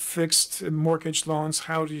the fixed mortgage loans?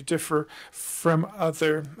 How do you differ from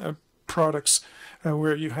other products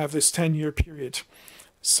where you have this 10-year period?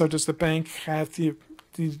 So does the bank have the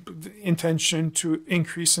intention to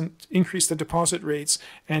increase the deposit rates?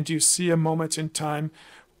 And do you see a moment in time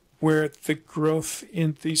where the growth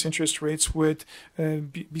in these interest rates would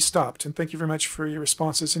be stopped? And thank you very much for your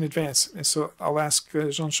responses in advance. And so I'll ask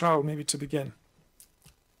Jean-Charles maybe to begin.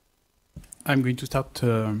 I'm going to start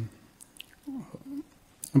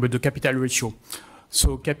with the capital ratio.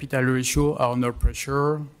 So capital ratio are under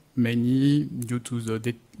pressure mainly due to the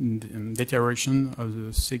deterioration of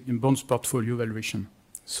the bonds portfolio valuation.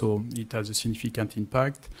 So it has a significant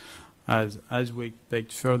impact. As we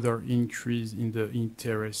expect further increase in the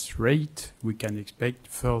interest rate, we can expect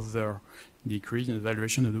further decrease in the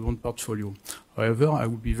valuation of the bond portfolio. However, I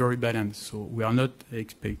would be very balanced. So we are not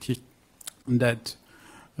expecting that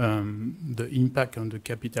the impact on the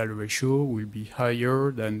capital ratio will be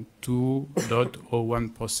higher than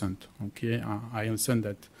 2.01%. Okay, I understand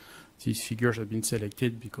that these figures have been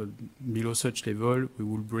selected because below such level, we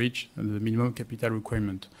will breach the minimum capital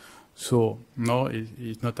requirement. So no,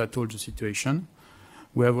 it's not at all the situation.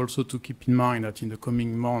 We have also to keep in mind that in the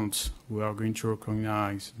coming months, we are going to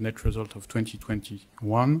recognize net result of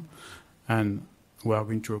 2021, and we are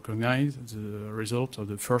going to recognize the result of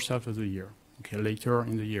the first half of the year, okay, later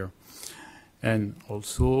in the year. And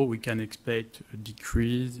also, we can expect a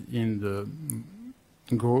decrease in the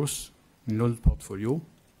growth in loan portfolio,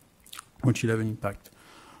 which will have an impact.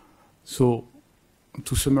 So,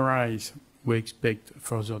 to summarize, we expect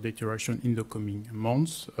further deterioration in the coming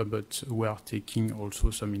months, but we are taking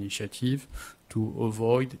also some initiative to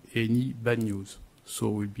avoid any bad news. So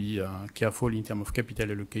we'll be careful in terms of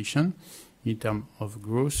capital allocation, in terms of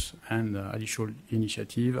growth, and additional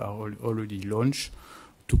initiatives are already launched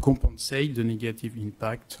to compensate the negative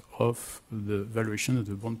impact of the valuation of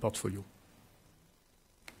the bond portfolio.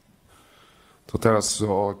 To teraz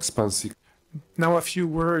o ekspansji. Now a few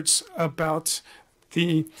words about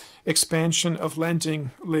the expansion of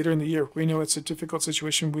lending later in the year. We know it's a difficult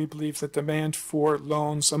situation. We believe that demand for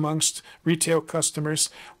loans amongst retail customers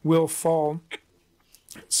will fall.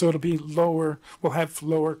 So it'll be lower, we'll have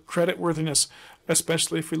lower credit worthiness,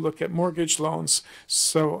 especially if we look at mortgage loans.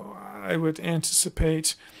 So I would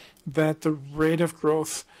anticipate that the rate of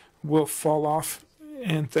growth will fall off.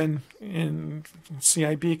 And then in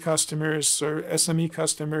CIB customers or SME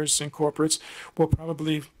customers and corporates will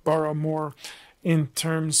probably borrow more in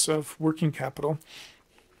terms of working capital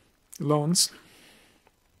loans.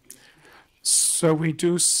 So we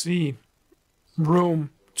do see room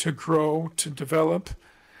to grow, to develop,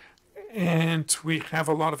 and we have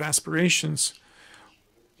a lot of aspirations.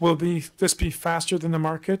 Will this be faster than the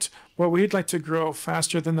market? Well, we'd like to grow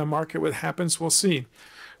faster than the market. What happens, we'll see.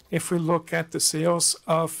 If we look at the sales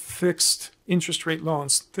of fixed interest rate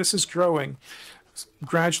loans, this is growing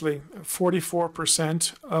gradually.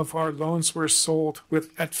 44% of our loans were sold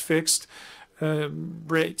at fixed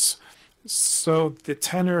rates. So the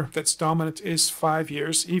tenor that's dominant is 5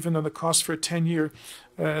 years, even though the cost for a 10-year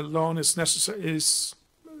loan is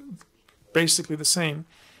basically the same.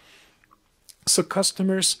 So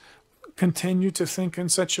customers continue to think in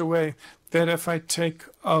such a way that if I take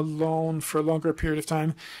a loan for a longer period of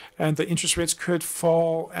time and the interest rates could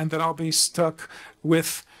fall and that I'll be stuck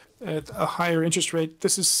with a higher interest rate.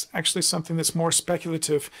 This is actually something that's more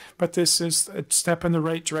speculative, but this is a step in the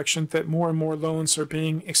right direction that more and more loans are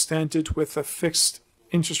being extended with a fixed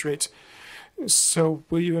interest rate. So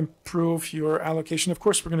will you improve your allocation? Of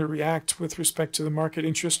course, we're going to react with respect to the market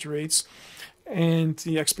interest rates and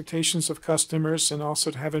the expectations of customers, and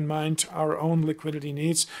also to have in mind our own liquidity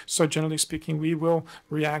needs. So generally speaking, we will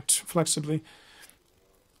react flexibly.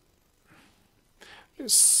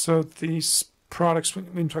 So these products,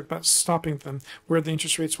 we talk about stopping them, where the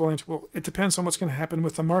interest rates will enter. Well, it depends on what's going to happen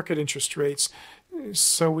with the market interest rates.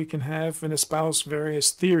 So we can have and espouse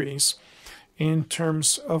various theories in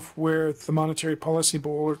terms of where the Monetary Policy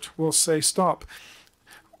Board will say stop.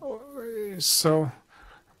 So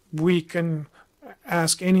we can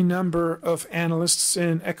ask any number of analysts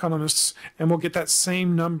and economists, and we'll get that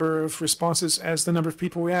same number of responses as the number of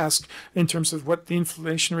people we ask in terms of what the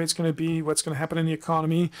inflation rate is going to be, what's going to happen in the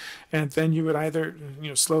economy, and then you would either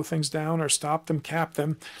slow things down or stop them, cap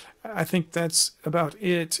them. I think that's about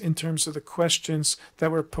it in terms of the questions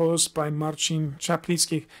that were posed by Marcin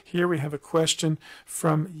Czaplicki. Here we have a question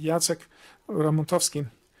from Jacek Ramontowski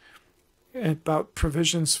about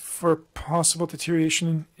provisions for possible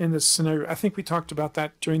deterioration in this scenario. I think we talked about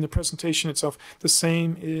that during the presentation itself. The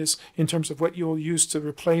same is in terms of what you'll use to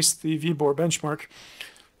replace the WIBOR benchmark.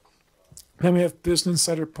 Then we have Business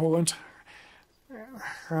Insider Poland.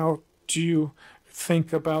 How do you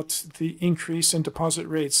think about the increase in deposit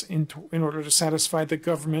rates in order to satisfy the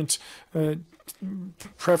government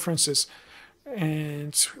preferences?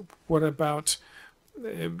 And what about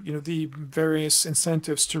the various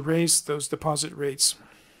incentives to raise those deposit rates?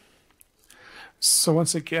 So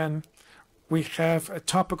once again, we have a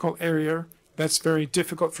topical area that's very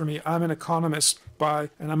difficult for me. I'm an economist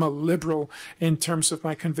and I'm a liberal in terms of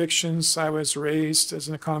my convictions. I was raised as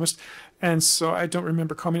an economist. And so I don't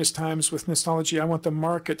remember communist times with nostalgia. I want the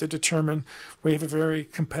market to determine. We have a very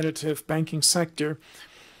competitive banking sector.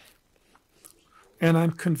 And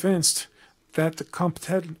I'm convinced that the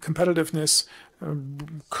competitiveness,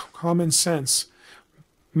 common sense,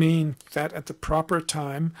 mean that at the proper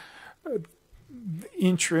time, the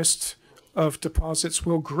interest of deposits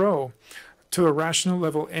will grow to a rational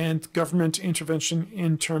level, and government intervention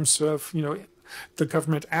in terms of, the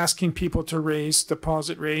government asking people to raise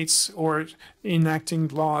deposit rates or enacting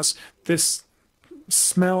laws. This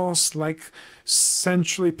smells like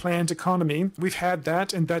centrally planned economy. We've had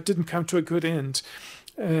that, and that didn't come to a good end.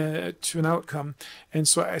 To an outcome. And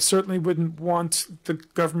so I certainly wouldn't want the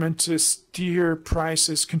government to steer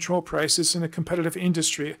prices, control prices in a competitive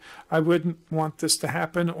industry. I wouldn't want this to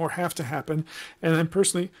happen or have to happen. And I'm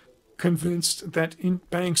personally convinced that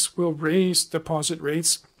banks will raise deposit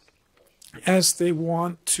rates as they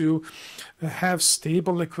want to have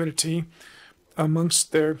stable liquidity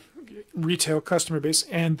amongst their retail customer base,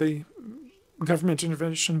 and the government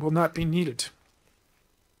intervention will not be needed.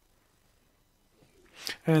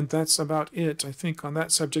 And that's about it, I think, on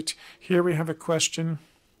that subject. Here we have a question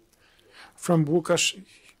from Łukasz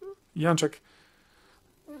Janczak.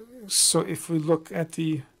 So if we look at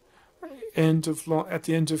the end of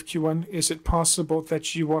Q1, is it possible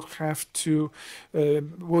that you will have to,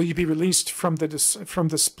 will you be released from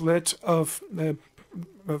the split of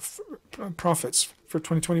profits for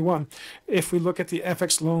 2021? If we look at the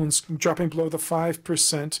FX loans dropping below the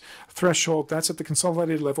 5% threshold, that's at the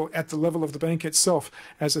consolidated level. At the level of the bank itself,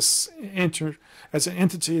 as an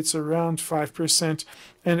entity, it's around 5%,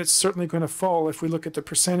 and it's certainly going to fall if we look at the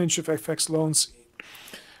percentage of FX loans.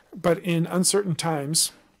 But in uncertain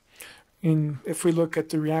times, if we look at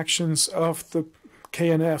the reactions of the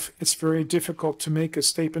KNF, it's very difficult to make a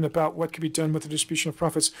statement about what can be done with the distribution of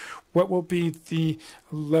profits. What will be the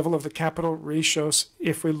level of the capital ratios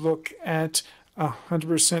if we look at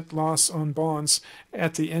 100% loss on bonds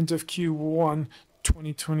at the end of Q1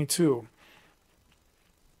 2022?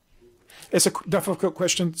 It's a difficult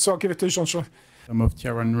question, so I'll give it to Jean-Charles. In terms of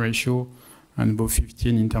Tier 1 ratio and above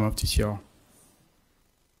 15 in terms of TCR.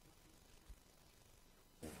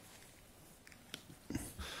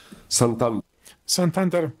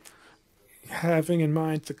 Santander, having in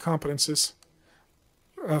mind the competences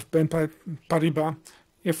of BNP Paribas,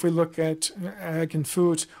 if we look at ag and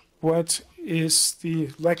food, what is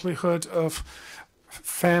the likelihood of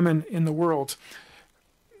famine in the world?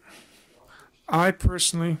 I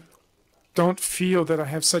personally don't feel that I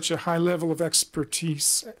have such a high level of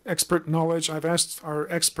expertise, expert knowledge. I've asked our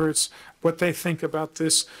experts what they think about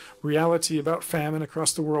this reality about famine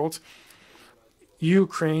across the world.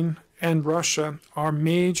 Ukraine and Russia are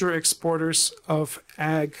major exporters of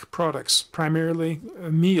ag products, primarily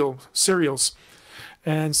meal, cereals,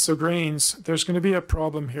 and so grains. There's going to be a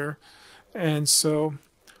problem here. And so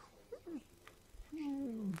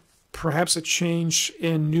perhaps a change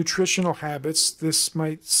in nutritional habits. This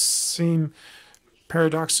might seem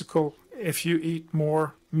paradoxical. If you eat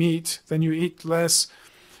more meat, then you eat less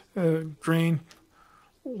grain.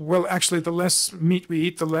 Well, actually, the less meat we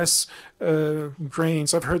eat, the less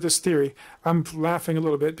grains. I've heard this theory. I'm laughing a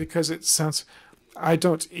little bit because it sounds, I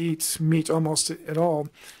don't eat meat almost at all.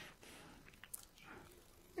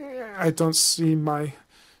 I don't see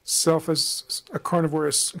myself as a carnivore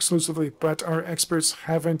exclusively, but our experts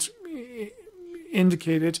haven't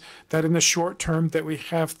indicated that in the short term that we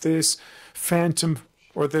have this phantom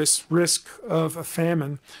or this risk of a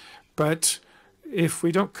famine. But if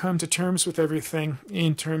we don't come to terms with everything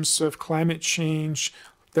in terms of climate change,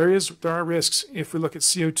 there are risks. If we look at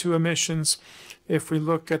CO2 emissions, if we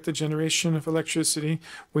look at the generation of electricity,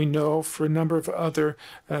 we know for a number of other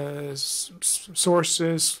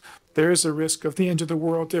sources, there is a risk of the end of the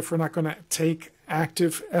world if we're not going to take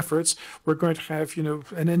active efforts. We're going to have,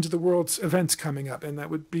 an end of the world event coming up, and that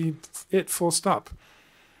would be it, full stop.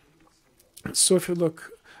 So if you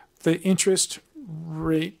look, the interest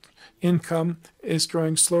rate income is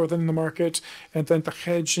growing slower than the market, and then the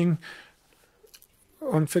hedging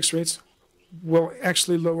on fixed rates will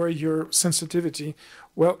actually lower your sensitivity.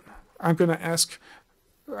 Well, I'm going to ask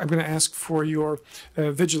for your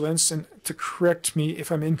vigilance and to correct me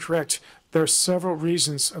if I'm incorrect. There are several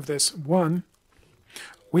reasons of this. One,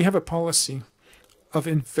 we have a policy of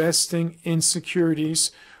investing in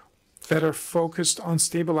securities that are focused on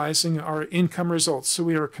stabilizing our income results. So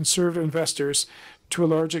we are conservative investors. To a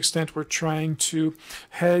large extent, we're trying to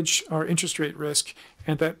hedge our interest rate risk,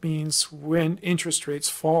 and that means when interest rates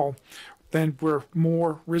fall, then we're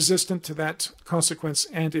more resistant to that consequence.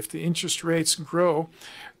 And if the interest rates grow,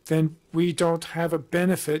 then we don't have a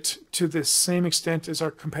benefit to the same extent as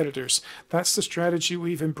our competitors. That's the strategy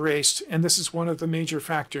we've embraced, and this is one of the major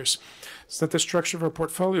factors, is that the structure of our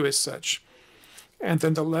portfolio is such. And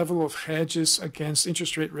then the level of hedges against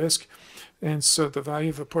interest rate risk. And so the value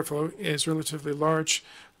of the portfolio is relatively large.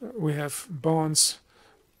 We have bonds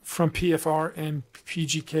from PFR and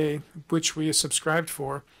PGK, which we subscribed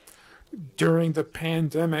for during the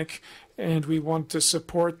pandemic, and we want to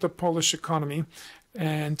support the Polish economy.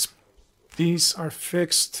 And these are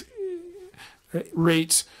fixed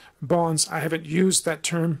rate bonds. I haven't used that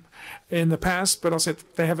term in the past, but I'll say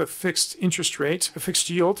they have a fixed interest rate, a fixed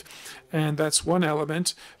yield, and that's one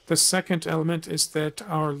element. The second element is that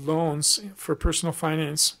our loans for personal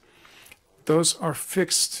finance, those are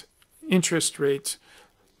fixed interest rate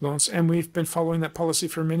loans, and we've been following that policy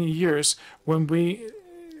for many years. When we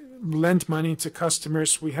lend money to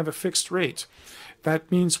customers, we have a fixed rate.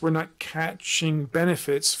 That means we're not catching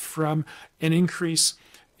benefits from an increase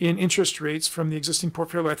in interest rates from the existing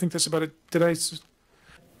portfolio. I think that's about it. Did I?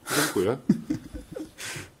 Dziękuję.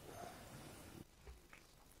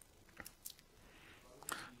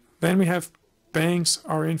 Then we have banks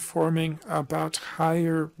are informing about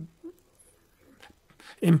higher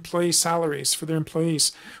employee salaries for their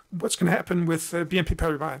employees. What's going to happen with BNP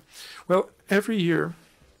Paribas? Well, every year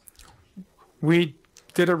we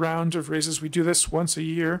did a round of raises. We do this once a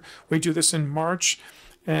year. We do this in March.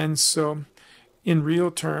 And so in real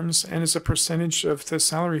terms and as a percentage of the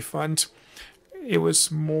salary fund, it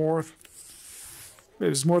was more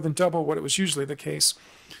than double what it was usually the case.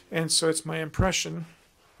 And so it's my impression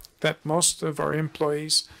that most of our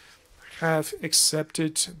employees have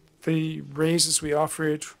accepted the raises we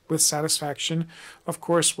offered with satisfaction. Of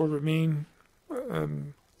course, we'll remain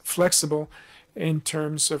flexible in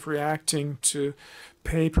terms of reacting to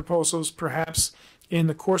pay proposals, perhaps in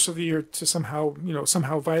the course of the year to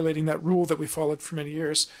somehow violating that rule that we followed for many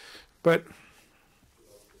years, but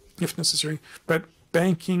if necessary. But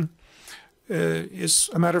banking is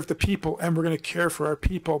a matter of the people, and we're going to care for our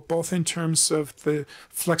people, both in terms of the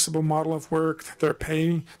flexible model of work, their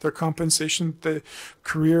pay, their compensation, the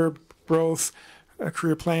career growth,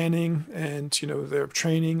 career planning, and their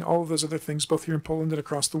training, all of those other things, both here in Poland and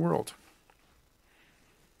across the world.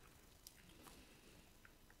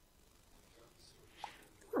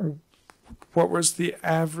 What was the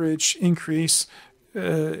average increase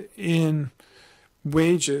in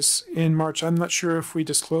wages in March? I'm not sure if we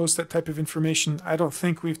disclosed that type of information. I don't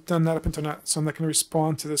think we've done that up until now, so I'm not going to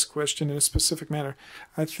respond to this question in a specific manner.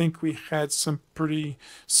 I think we had some pretty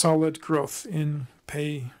solid growth in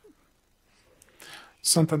pay.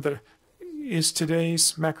 Santander, is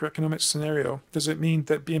today's macroeconomic scenario, does it mean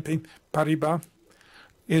that BNP Paribas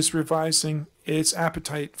is revising its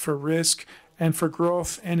appetite for risk and for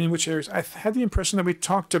growth, and in which areas? I had the impression that we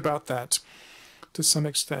talked about that to some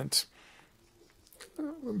extent.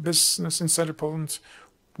 Business Insider Poland,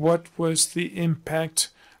 what was the impact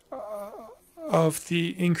of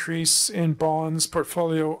the increase in bonds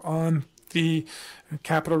portfolio on the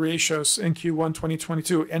capital ratios in Q1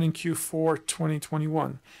 2022 and in Q4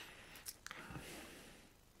 2021?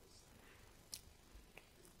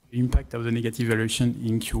 The impact of the negative valuation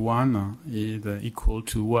in Q1 is equal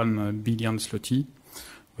to 1 billion zloty.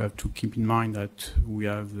 We have to keep in mind that we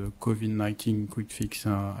have the COVID-19 quick fix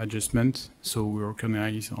adjustment, so we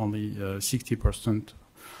recognize only 60%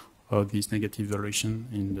 of this negative valuation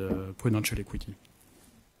in the prudential equity.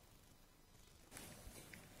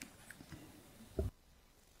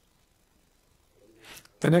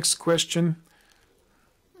 The next question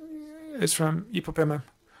is from Ipopema.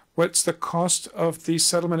 What's the cost of the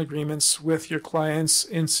settlement agreements with your clients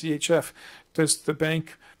in CHF? Does the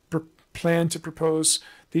bank plan to propose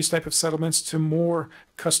these type of settlements to more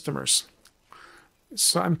customers?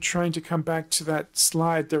 So I'm trying to come back to that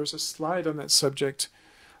slide. There was a slide on that subject.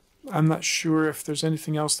 I'm not sure if there's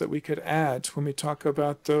anything else that we could add when we talk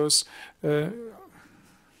about those.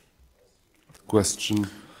 Question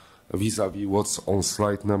vis-à-vis what's on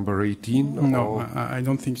slide number 18? No, I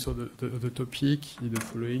don't think so. The topic is the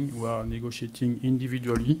following. We are negotiating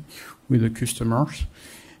individually with the customers,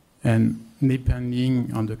 and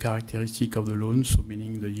depending on the characteristic of the loan, so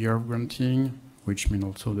meaning the year of granting, which means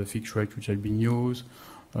also the fixed rate which has been used,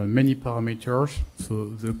 many parameters, so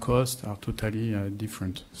the costs are totally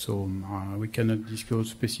different. So we cannot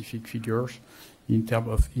disclose specific figures in terms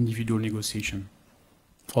of individual negotiation.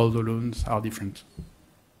 All the loans are different.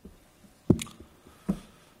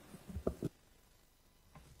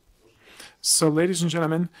 So, ladies and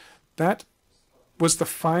gentlemen, that was the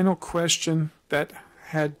final question that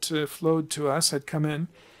had flowed to us, had come in.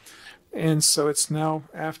 And so it's now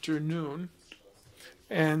afternoon.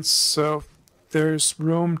 And so there's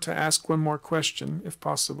room to ask one more question, if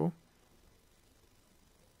possible.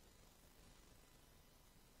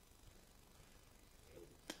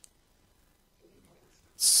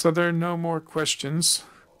 So there are no more questions.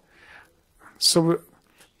 So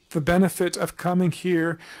the benefit of coming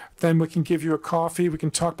here, then we can give you a coffee, we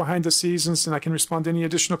can talk behind the scenes, and I can respond to any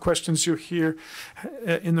additional questions you here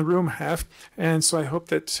in the room have. And so I hope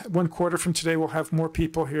that 1 quarter from today we'll have more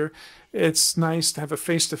people here. It's nice to have a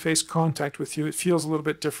face-to-face contact with you. It feels a little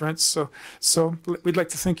bit different. So we'd like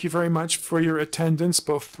to thank you very much for your attendance,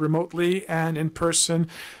 both remotely and in person.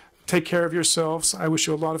 Take care of yourselves. I wish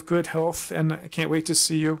you a lot of good health, and I can't wait to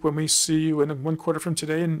see you when we see you in 1 quarter from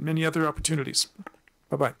today and many other opportunities.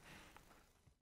 Bye-bye.